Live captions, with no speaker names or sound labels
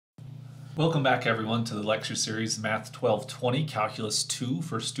Welcome back, everyone, to the lecture series Math 1220, Calculus 2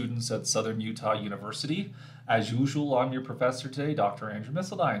 for students at Southern Utah University. As usual, I'm your professor today, Dr. Andrew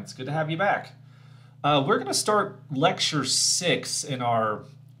Missildine. It's good to have you back. We're going to start lecture 6 in our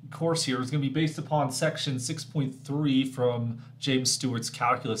course here. It's going to be based upon section 6.3 from James Stewart's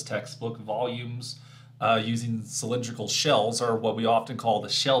calculus textbook. Volumes using cylindrical shells are what we often call the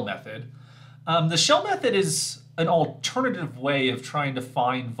shell method. The shell method is an alternative way of trying to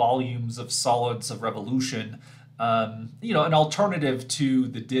find volumes of solids of revolution, an alternative to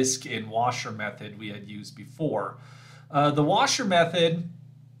the disk and washer method we had used before. The washer method,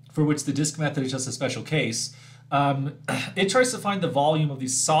 for which the disk method is just a special case, it tries to find the volume of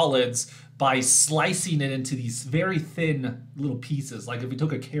these solids by slicing it into these very thin little pieces. Like if we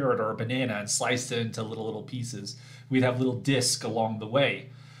took a carrot or a banana and sliced it into little pieces, we'd have little discs along the way.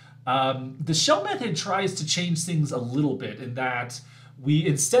 The shell method tries to change things a little bit in that we,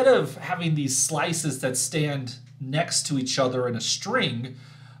 instead of having these slices that stand next to each other in a string,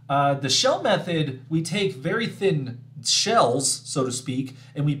 the shell method, we take very thin shells, so to speak,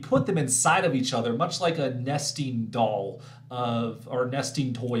 and we put them inside of each other, much like a nesting doll or a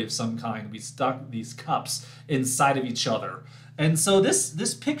nesting toy of some kind. We stuck these cups inside of each other. And so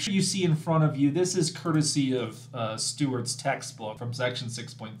this picture you see in front of you, this is courtesy of Stewart's textbook from section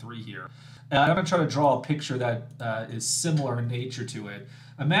 6.3 here. I'm going to try to draw a picture that is similar in nature to it.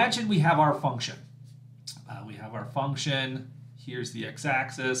 Imagine we have our function. Here's the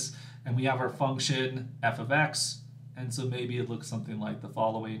x-axis, and we have our function f of x, and so maybe it looks something like the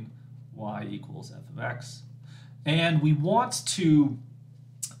following: y equals f of x. And we want to,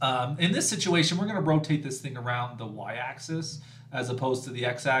 in this situation, we're going to rotate this thing around the y-axis as opposed to the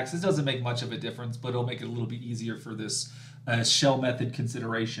x-axis. It doesn't make much of a difference, but it'll make it a little bit easier for this shell method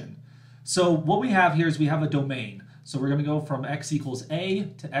consideration. So what we have here is we have a domain. So we're going to go from x equals a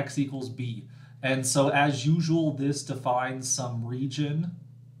to x equals b. And so as usual, this defines some region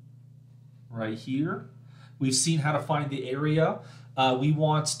right here. We've seen how to find the area. We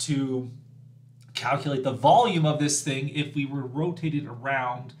want to calculate the volume of this thing if we were rotated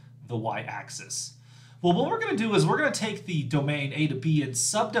around the y-axis. Well, what we're going to do is we're going to take the domain a to b and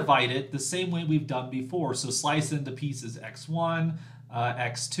subdivide it the same way we've done before. So slice into pieces x1,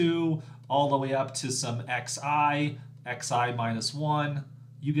 x2, all the way up to some xi minus 1.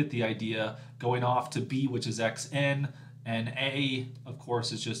 You get the idea, going off to b, which is xn, and a, of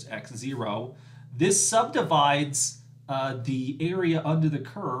course, is just x0. This subdivides the area under the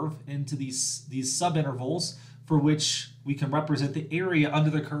curve into these subintervals, for which we can represent the area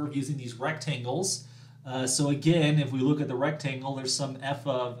under the curve using these rectangles. So again, if we look at the rectangle, there's some f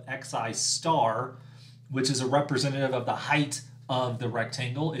of xi star, which is a representative of the height of the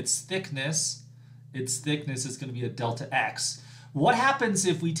rectangle. Its thickness is going to be a delta x. What happens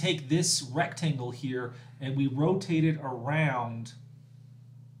if we take this rectangle here and we rotate it around?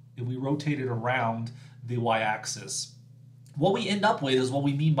 The y-axis, what we end up with is what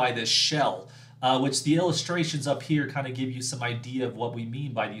we mean by this shell, which the illustrations up here kind of give you some idea of what we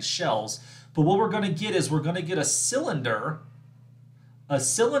mean by these shells. But what we're going to get is we're going to get a cylinder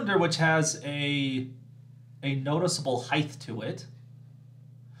which has a noticeable height to it.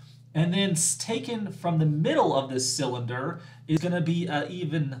 And then taken from the middle of this cylinder is going to be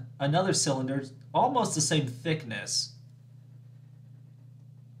even another cylinder, almost the same thickness.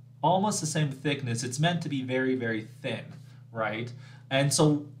 It's meant to be very, very thin, right? And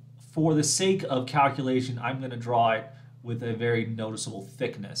so for the sake of calculation, I'm going to draw it with a very noticeable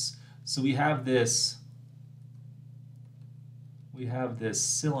thickness. So we have this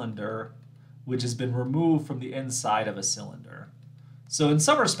cylinder which has been removed from the inside of a cylinder. So in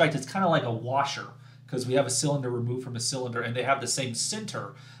some respect, it's kind of like a washer, because we have a cylinder removed from a cylinder and they have the same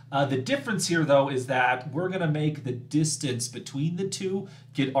center. The difference here, though, is that we're going to make the distance between the two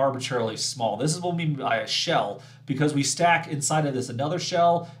get arbitrarily small. This is what we mean by a shell, because we stack inside of this another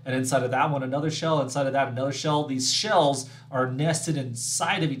shell, and inside of that one another shell, inside of that another shell. These shells are nested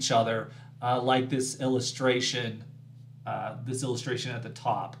inside of each other, like this illustration at the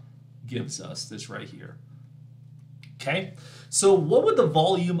top gives us, this right here. Okay, so what would the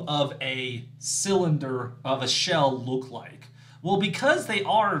volume of a cylinder, of a shell, look like? Well, because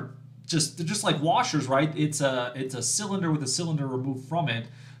they're just like washers, right? It's a cylinder with a cylinder removed from it.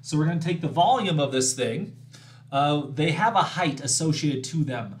 So we're going to take the volume of this thing. They have a height associated to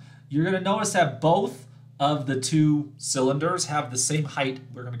them. You're going to notice that both of the two cylinders have the same height.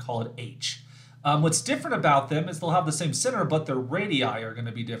 We're going to call it h. What's different about them is they'll have the same center, but their radii are going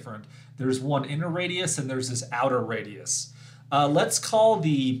to be different. There's one inner radius and there's this outer radius. Let's call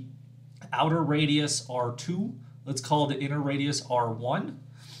the outer radius R2. Let's call the inner radius R1.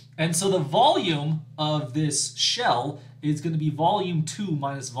 And so the volume of this shell is going to be volume 2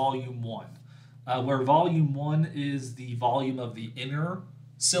 minus volume 1, where volume 1 is the volume of the inner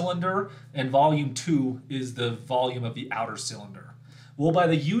cylinder and volume 2 is the volume of the outer cylinder. Well, by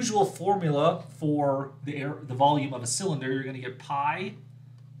the usual formula for the volume of a cylinder, you're going to get pi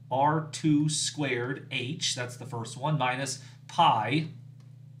r2 squared h, that's the first one, minus pi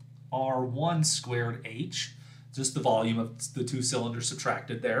r1 squared h, just the volume of the two cylinders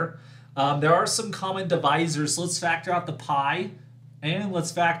subtracted there. There are some common divisors, so let's factor out the pi and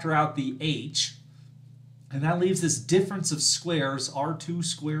let's factor out the h. And that leaves this difference of squares, r2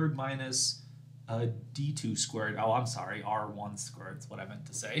 squared minus d2 squared. Oh, I'm sorry, r1 squared is what I meant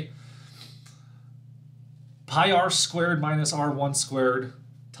to say. Pi r squared minus r1 squared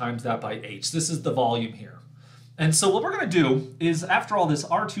times that by h. This is the volume here. And so what we're going to do is, after all this,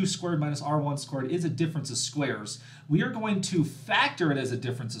 r2 squared minus r1 squared is a difference of squares. We are going to factor it as a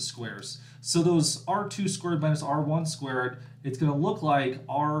difference of squares. So those r2 squared minus r1 squared, it's going to look like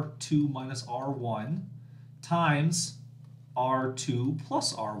r2 minus r1 times r2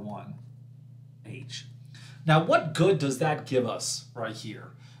 plus r1 h. Now, what good does that give us right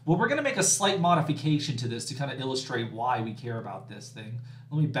here? Well, we're going to make a slight modification to this to kind of illustrate why we care about this thing.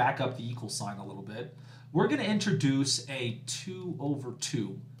 Let me back up the equal sign a little bit. We're going to introduce a 2 over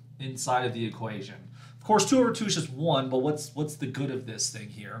 2 inside of the equation. Of course, 2 over 2 is just 1, but what's the good of this thing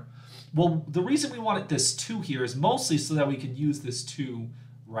here? Well, the reason we wanted this 2 here is mostly so that we can use this 2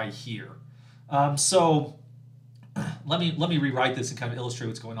 right here. So let me rewrite this and kind of illustrate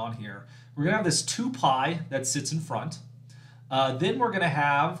what's going on here. We're going to have this 2 pi that sits in front. Then we're going to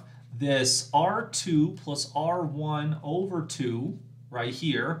have this r2 plus r1 over 2 right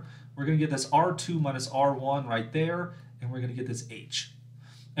here. We're going to get this r2 minus r1 right there, and we're going to get this h.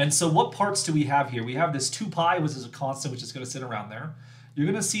 And so what parts do we have here? We have this 2 pi, which is a constant, which is going to sit around there. You're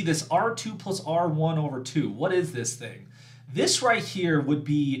going to see this r2 plus r1 over 2. What is this thing? This right here would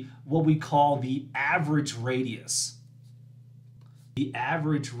be what we call the average radius. The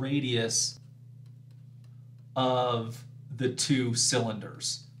average radius of the two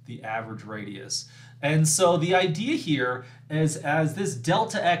cylinders, the average radius. And so the idea here is, as this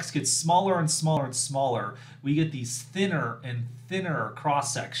delta x gets smaller and smaller and smaller, we get these thinner and thinner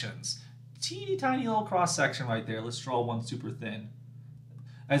cross sections. Teeny tiny little cross section right there. Let's draw one super thin.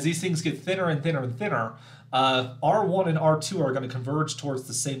 As these things get thinner and thinner and thinner, R1 and R2 are going to converge towards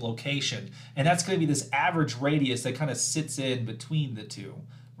the same location. And that's going to be this average radius that kind of sits in between the two.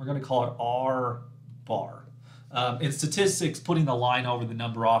 We're going to call it R bar. In statistics, putting the line over the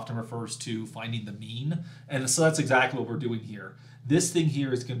number often refers to finding the mean. And so that's exactly what we're doing here. This thing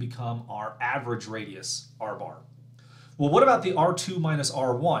here is going to become our average radius, R bar. Well, what about the R2 minus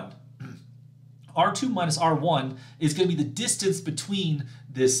R1? R2 minus R1 is going to be the distance between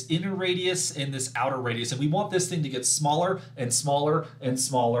this inner radius and this outer radius. And we want this thing to get smaller and smaller and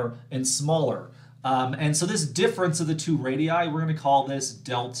smaller and smaller. And so this difference of the two radii, we're going to call this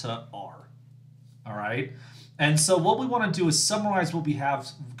delta R. All right? And so what we want to do is summarize what we have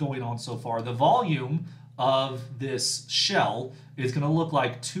going on so far. The volume of this shell is going to look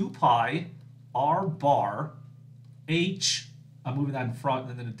like 2 pi R bar H, I'm moving that in front,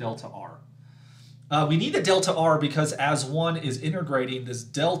 and then a delta R. We need a delta R because as one is integrating, this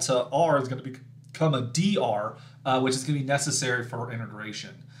delta R is going to become a dr, which is going to be necessary for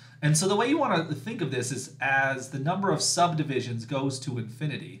integration. And so the way you want to think of this is, as the number of subdivisions goes to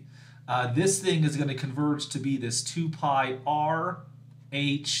infinity, this thing is going to converge to be this 2 pi R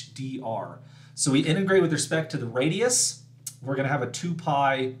H dr. So we integrate with respect to the radius. We're going to have a 2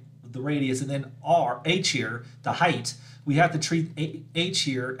 pi, the radius, and then R, H here, the height. We have to treat H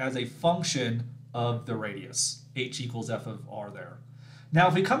here as a function of the radius. H equals f of r there. Now,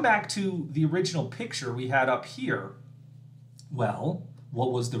 if we come back to the original picture we had up here, well,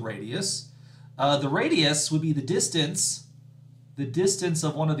 what was the radius? The radius would be the distance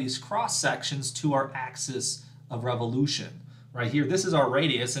of one of these cross sections to our axis of revolution. Right here, this is our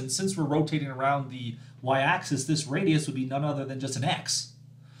radius, and since we're rotating around the y-axis, this radius would be none other than just an x.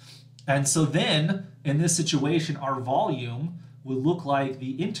 And so then, in this situation, our volume would look like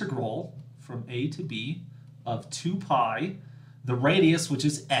the integral from a to b of 2 pi, the radius, which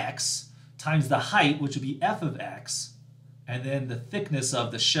is x, times the height, which would be f of x, and then the thickness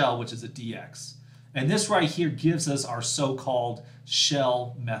of the shell, which is a dx. And this right here gives us our so-called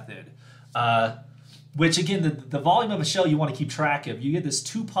shell method, which again, the volume of a shell you want to keep track of. You get this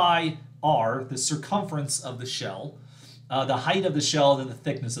 2 pi r, the circumference of the shell, the height of the shell, and then the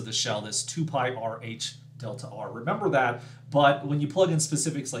thickness of the shell, this 2 pi r h delta r. Remember that, but when you plug in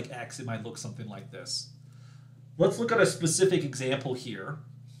specifics like x, it might look something like this. Let's look at a specific example here.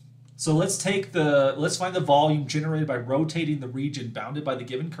 So let's find the volume generated by rotating the region bounded by the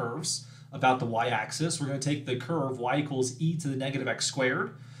given curves about the y-axis. We're going to take the curve y equals e to the negative x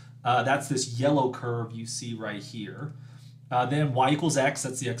squared. That's this yellow curve you see right here. Then y equals x,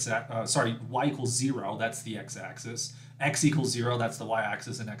 that's the y equals 0, that's the x-axis. X equals 0, that's the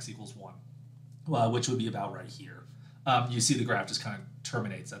y-axis, and x equals 1, which would be about right here. You see the graph just kind of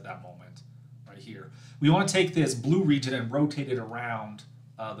terminates at that moment right here. We want to take this blue region and rotate it around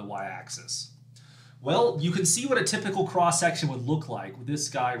the y-axis. Well, you can see what a typical cross-section would look like with this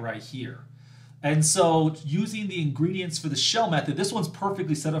guy right here. And so using the ingredients for the shell method, this one's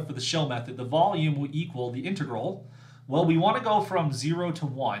perfectly set up for the shell method. The volume will equal the integral. Well, we want to go from 0 to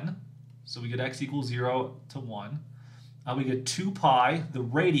 1. So we get x equals 0 to 1. We get 2 pi. The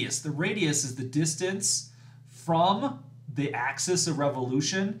radius. The radius is the distance from the axis of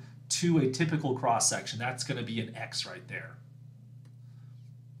revolution to a typical cross-section. That's going to be an x right there.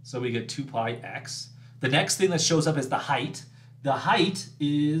 So we get 2 pi x. The next thing that shows up is the height. The height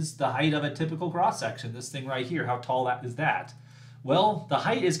is the height of a typical cross-section, this thing right here. How tall is that? Well, the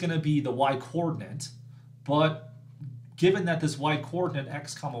height is going to be the y-coordinate, but given that this y-coordinate,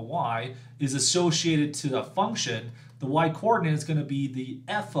 x comma y, is associated to a function, the y-coordinate is going to be the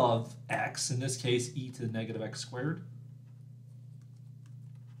f of x, in this case, e to the negative x squared.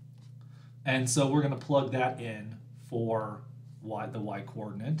 And so we're going to plug that in for the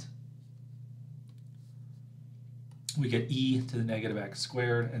y-coordinate. We get e to the negative x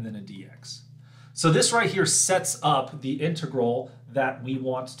squared and then a dx. So this right here sets up the integral that we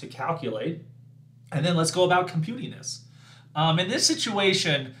want to calculate. And then let's go about computing this. In this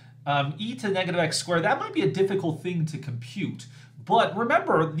situation, e to the negative x squared, that might be a difficult thing to compute. But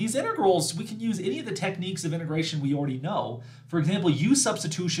remember, these integrals, we can use any of the techniques of integration we already know. For example, u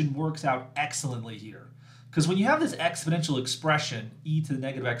substitution works out excellently here. Because when you have this exponential expression, e to the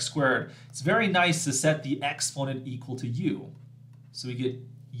negative x squared, it's very nice to set the exponent equal to u. So we get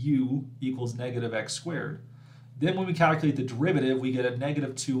u equals negative x squared. Then when we calculate the derivative, we get a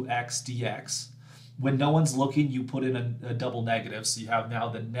negative 2x dx. When no one's looking, you put in a double negative. So you have now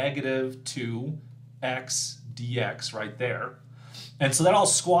the negative 2x dx right there. And so that all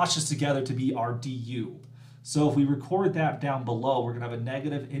squashes together to be our du. So if we record that down below, we're going to have a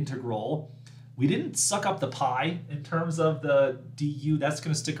negative integral. We didn't suck up the pi in terms of the du. That's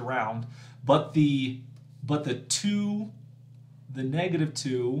going to stick around. But the 2, the negative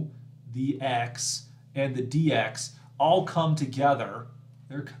 2, the x, and the dx all come together.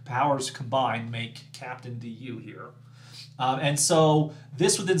 Their powers combined make Captain du here. And so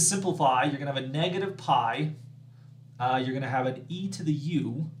this would then simplify. You're going to have a negative pi. You're going to have an e to the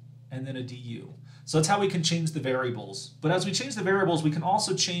u, and then a du. So that's how we can change the variables. But as we change the variables, we can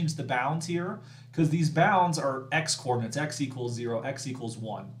also change the bounds here, because these bounds are x-coordinates, x equals 0, x equals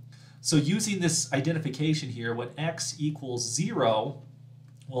 1. So using this identification here, when x equals 0,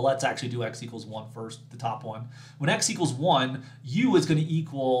 well, let's actually do x equals 1 first, the top one. When x equals 1, u is going to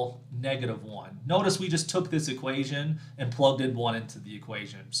equal negative 1. Notice we just took this equation and plugged in 1 into the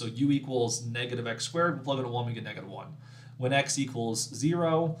equation. So u equals negative x squared, we plug in a 1, we get negative 1. When x equals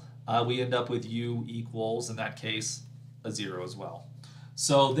 0, we end up with u equals, in that case, a 0 as well.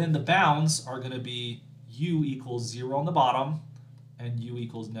 So then the bounds are going to be u equals 0 on the bottom and u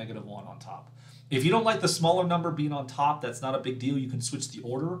equals negative 1 on top. If you don't like the smaller number being on top, that's not a big deal. You can switch the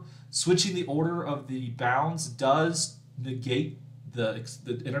order. Switching the order of the bounds does negate the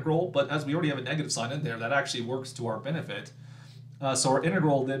integral, but as we already have a negative sign in there, that actually works to our benefit. So our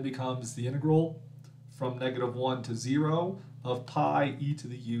integral then becomes the integral from negative 1 to 0 of pi e to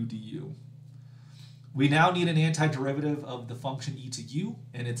the u du. We now need an antiderivative of the function e to u,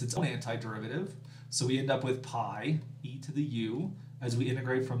 and it's its own antiderivative. So we end up with pi e to the u as we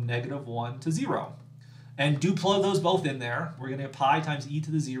integrate from negative 1 to 0. And do plug those both in there. We're going to have pi times e to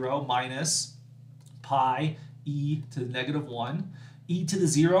the 0 minus pi e to the negative 1. E to the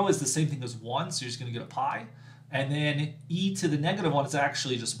 0 is the same thing as 1, so you're just going to get a pi. And then e to the negative 1 is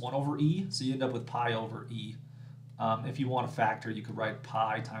actually just 1 over e, so you end up with pi over e. If you want to factor, you could write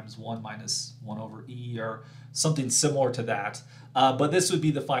pi times 1 minus 1 over e, or something similar to that. But this would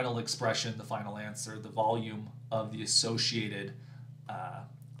be the final expression, the final answer, the volume of the associated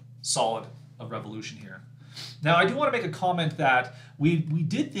solid of revolution here. Now, I do want to make a comment that we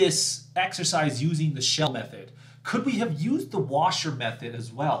did this exercise using the shell method. Could we have used the washer method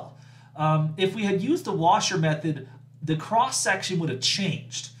as well? If we had used the washer method, the cross-section would have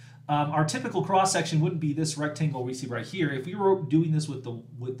changed. Our typical cross-section wouldn't be this rectangle we see right here. If we were doing this with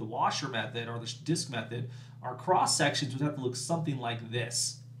the washer method or the disk method, our cross-sections would have to look something like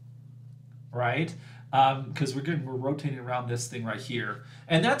this, right? because we're rotating around this thing right here.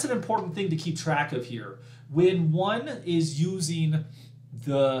 And that's an important thing to keep track of here. When one is using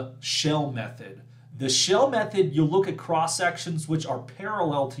the shell method, you'll look at cross sections which are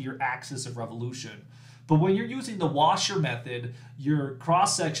parallel to your axis of revolution. But when you're using the washer method, your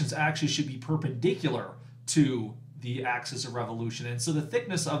cross sections actually should be perpendicular to the axis of revolution. And so the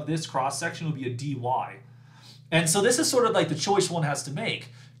thickness of this cross section will be a dy. And so this is sort of like the choice one has to make.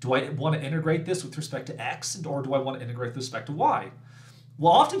 Do I want to integrate this with respect to x, or do I want to integrate with respect to y?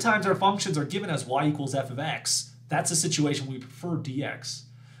 Well, oftentimes our functions are given as y equals f of x. That's a situation we prefer dx.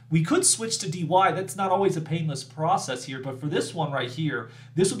 We could switch to dy. That's not always a painless process here, but for this one right here,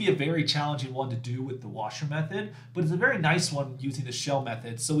 this would be a very challenging one to do with the washer method, but it's a very nice one using the shell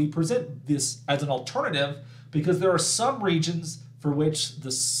method. So we present this as an alternative because there are some regions for which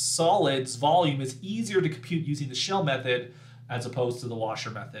the solid's volume is easier to compute using the shell method as opposed to the washer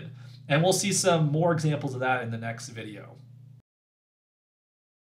method. And we'll see some more examples of that in the next video.